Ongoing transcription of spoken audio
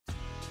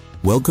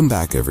Welcome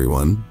back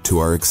everyone to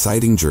our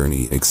exciting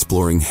journey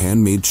exploring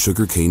handmade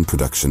sugarcane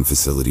production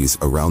facilities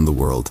around the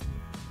world.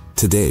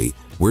 Today,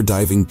 we're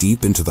diving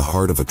deep into the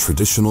heart of a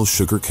traditional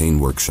sugarcane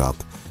workshop,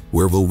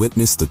 where we'll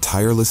witness the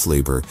tireless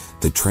labor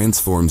that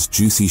transforms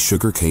juicy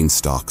sugarcane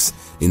stalks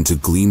into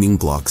gleaming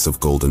blocks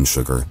of golden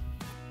sugar.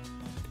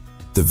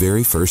 The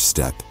very first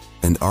step,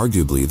 and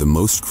arguably the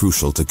most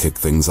crucial to kick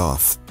things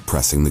off,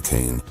 pressing the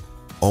cane.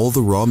 All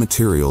the raw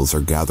materials are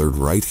gathered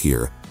right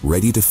here,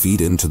 ready to feed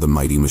into the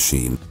mighty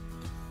machine.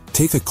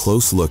 Take a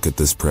close look at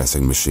this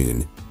pressing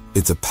machine.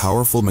 It's a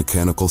powerful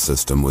mechanical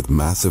system with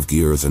massive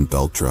gears and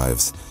belt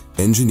drives,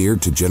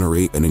 engineered to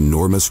generate an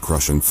enormous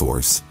crushing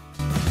force.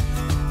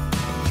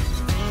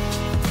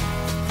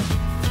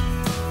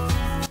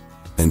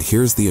 And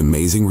here's the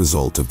amazing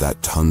result of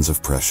that: tons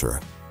of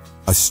pressure.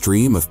 A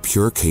stream of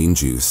pure cane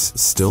juice,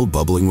 still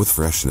bubbling with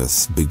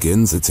freshness,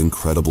 begins its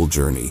incredible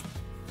journey.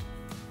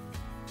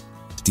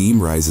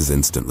 Steam rises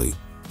instantly.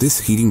 This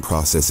heating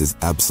process is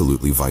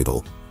absolutely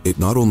vital. It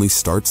not only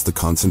starts the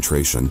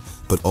concentration,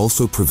 but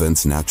also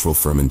prevents natural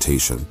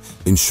fermentation,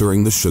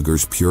 ensuring the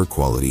sugar's pure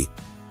quality.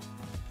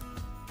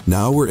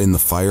 Now we're in the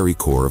fiery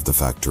core of the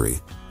factory.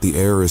 The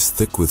air is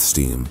thick with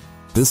steam.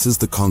 This is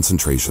the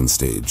concentration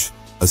stage.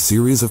 A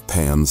series of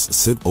pans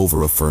sit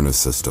over a furnace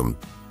system.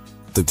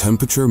 The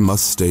temperature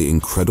must stay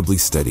incredibly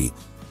steady.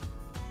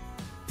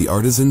 The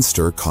artisans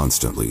stir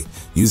constantly,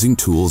 using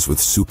tools with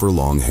super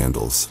long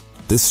handles.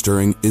 This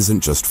stirring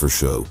isn't just for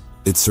show.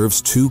 It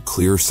serves two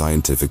clear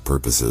scientific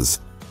purposes.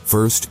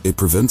 First, it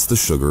prevents the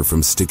sugar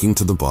from sticking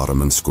to the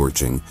bottom and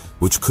scorching,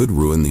 which could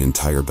ruin the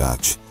entire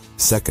batch.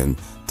 Second,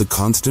 the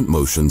constant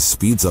motion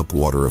speeds up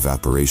water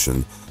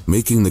evaporation,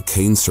 making the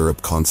cane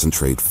syrup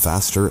concentrate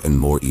faster and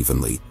more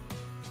evenly.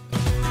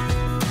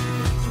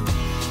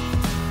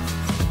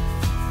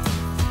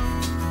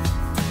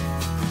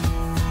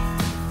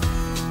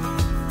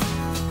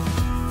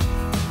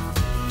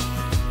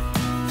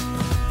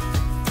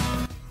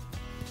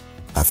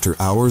 After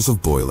hours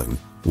of boiling,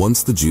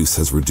 once the juice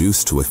has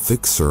reduced to a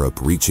thick syrup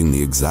reaching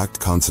the exact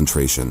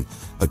concentration,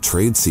 a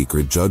trade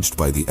secret judged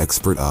by the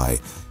expert eye,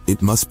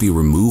 it must be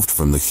removed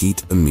from the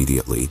heat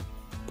immediately.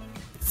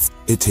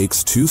 It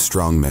takes two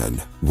strong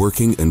men,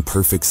 working in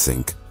perfect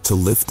sync, to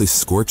lift this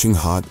scorching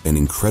hot and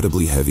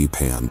incredibly heavy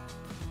pan.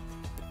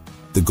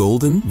 The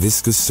golden,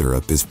 viscous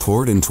syrup is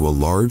poured into a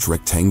large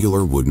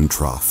rectangular wooden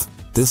trough.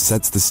 This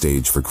sets the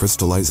stage for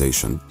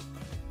crystallization.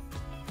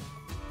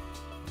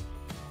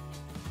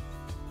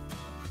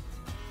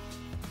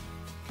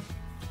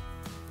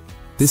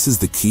 This is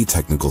the key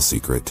technical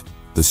secret.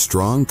 The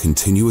strong,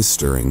 continuous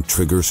stirring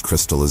triggers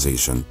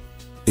crystallization.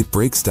 It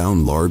breaks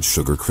down large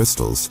sugar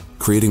crystals,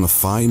 creating a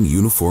fine,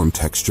 uniform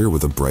texture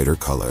with a brighter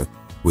color.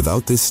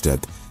 Without this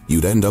step,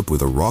 you'd end up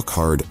with a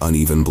rock-hard,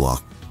 uneven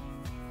block.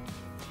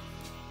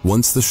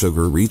 Once the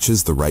sugar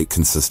reaches the right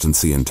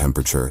consistency and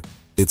temperature,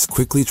 it's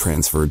quickly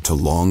transferred to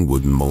long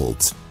wooden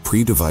molds,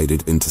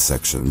 pre-divided into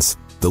sections.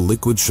 The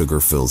liquid sugar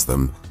fills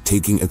them,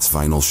 taking its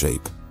final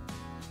shape.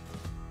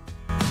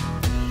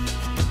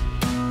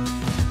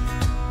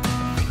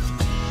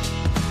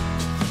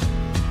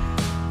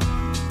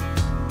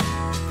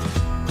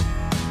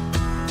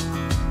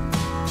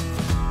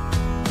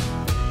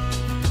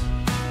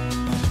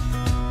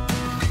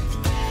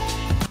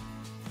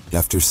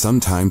 After some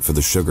time for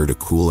the sugar to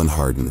cool and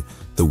harden,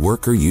 the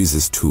worker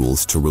uses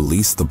tools to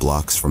release the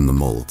blocks from the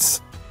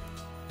molds.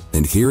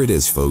 And here it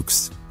is,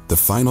 folks, the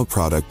final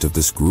product of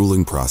this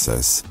grueling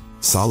process: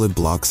 solid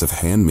blocks of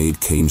handmade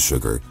cane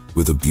sugar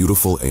with a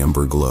beautiful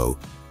amber glow.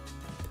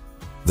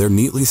 They're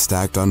neatly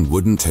stacked on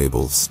wooden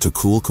tables to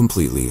cool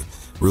completely,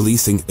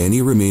 releasing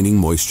any remaining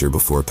moisture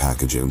before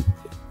packaging.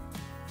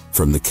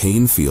 From the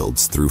cane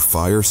fields through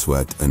fire,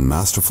 sweat, and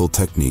masterful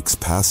techniques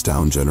passed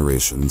down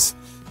generations,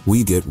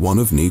 we get one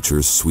of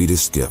nature's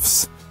sweetest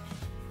gifts.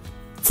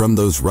 From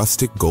those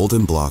rustic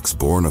golden blocks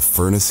born of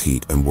furnace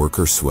heat and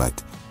worker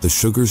sweat, the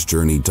sugar's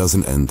journey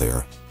doesn't end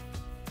there.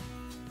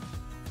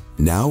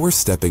 Now we're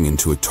stepping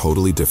into a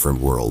totally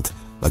different world,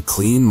 a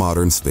clean,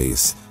 modern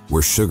space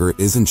where sugar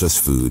isn't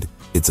just food,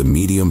 it's a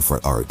medium for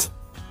art.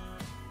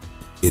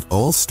 It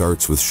all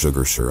starts with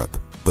sugar syrup,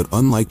 but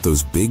unlike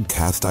those big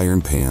cast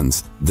iron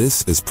pans,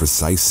 this is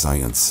precise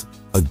science.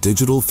 A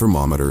digital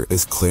thermometer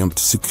is clamped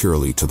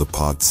securely to the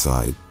pot's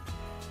side.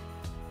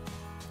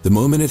 The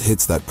moment it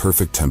hits that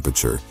perfect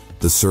temperature,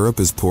 the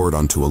syrup is poured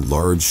onto a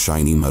large,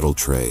 shiny metal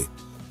tray.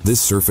 This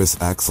surface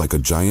acts like a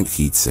giant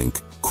heat sink,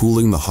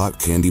 cooling the hot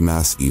candy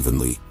mass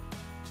evenly.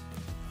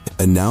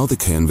 And now the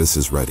canvas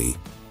is ready.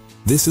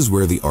 This is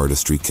where the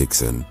artistry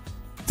kicks in.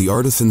 The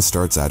artisan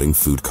starts adding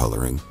food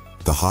coloring.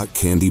 The hot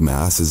candy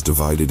mass is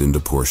divided into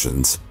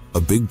portions.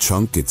 A big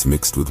chunk gets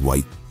mixed with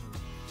white.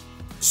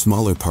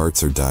 Smaller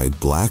parts are dyed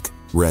black,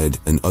 red,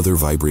 and other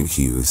vibrant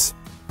hues.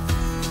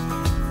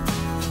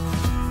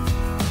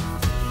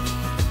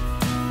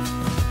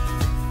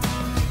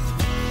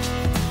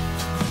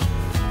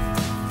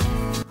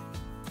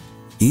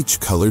 Each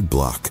colored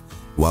block,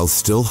 while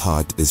still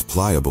hot, is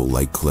pliable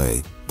like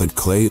clay, but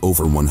clay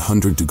over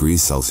 100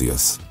 degrees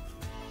Celsius.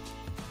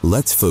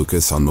 Let's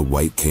focus on the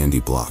white candy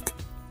block.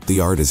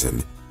 The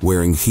artisan,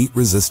 wearing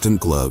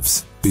heat-resistant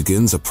gloves,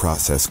 begins a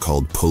process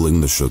called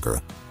pulling the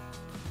sugar.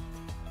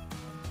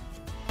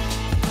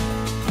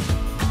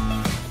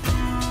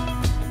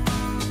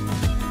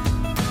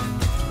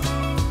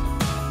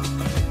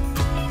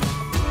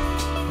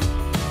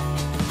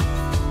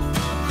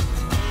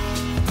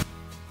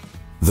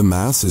 The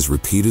mass is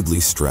repeatedly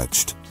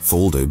stretched,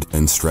 folded,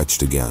 and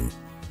stretched again.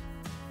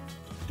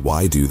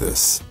 Why do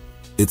this?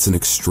 It's an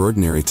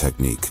extraordinary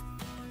technique.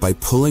 By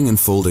pulling and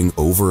folding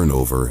over and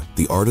over,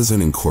 the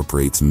artisan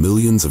incorporates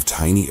millions of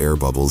tiny air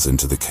bubbles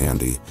into the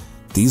candy.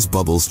 These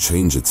bubbles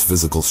change its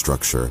physical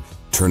structure,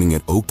 turning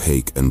it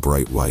opaque and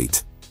bright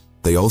white.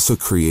 They also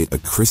create a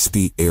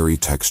crispy, airy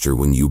texture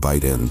when you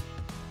bite in.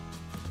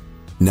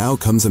 Now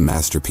comes a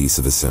masterpiece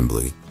of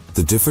assembly.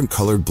 The different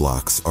colored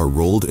blocks are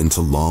rolled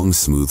into long,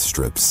 smooth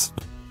strips.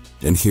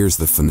 And here's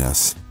the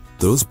finesse.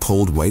 Those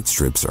pulled white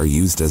strips are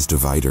used as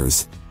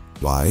dividers.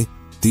 Why?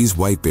 These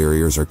white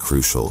barriers are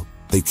crucial.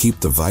 They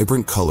keep the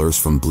vibrant colors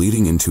from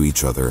bleeding into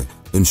each other,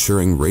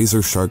 ensuring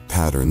razor-sharp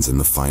patterns in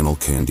the final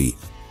candy.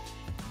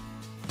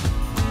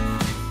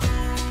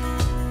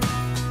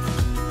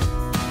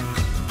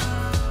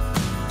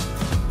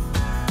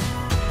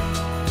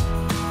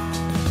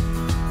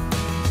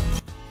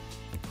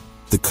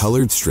 The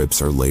colored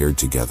strips are layered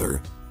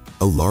together.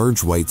 A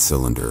large white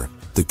cylinder,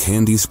 the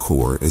candy's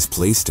core, is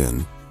placed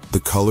in. The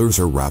colors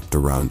are wrapped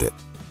around it.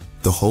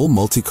 The whole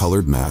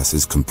multicolored mass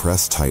is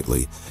compressed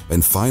tightly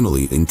and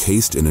finally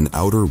encased in an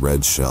outer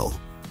red shell.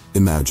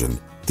 Imagine,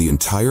 the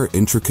entire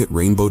intricate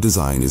rainbow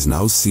design is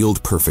now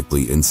sealed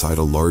perfectly inside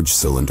a large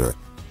cylinder.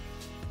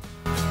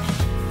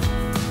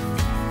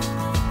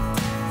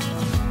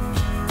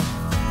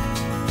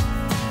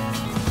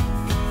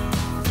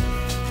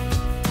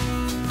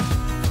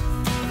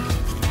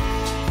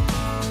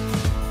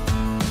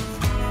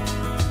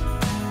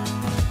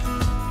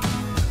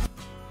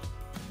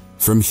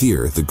 From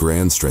here, the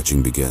grand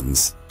stretching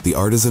begins. The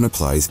artisan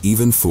applies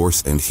even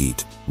force and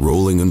heat,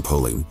 rolling and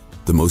pulling.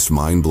 The most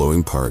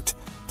mind-blowing part,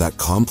 that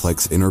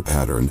complex inner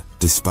pattern,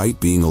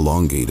 despite being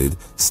elongated,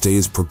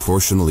 stays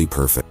proportionally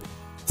perfect.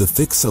 The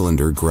thick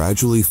cylinder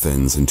gradually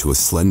thins into a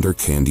slender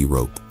candy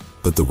rope,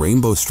 but the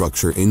rainbow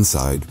structure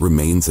inside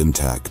remains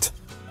intact.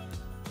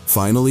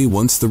 Finally,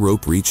 once the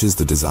rope reaches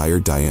the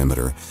desired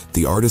diameter,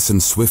 the artisan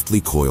swiftly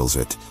coils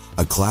it,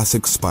 a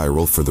classic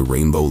spiral for the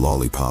rainbow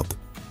lollipop.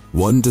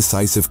 One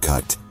decisive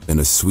cut, and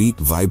a sweet,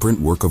 vibrant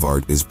work of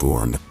art is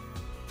born.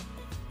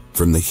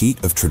 From the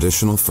heat of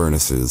traditional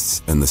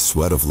furnaces and the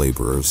sweat of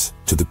laborers,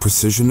 to the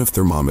precision of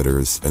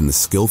thermometers and the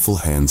skillful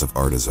hands of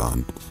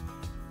artisans.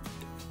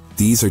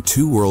 These are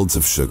two worlds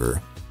of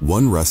sugar,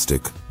 one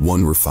rustic,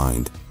 one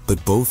refined,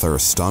 but both are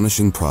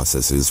astonishing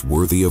processes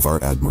worthy of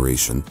our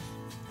admiration.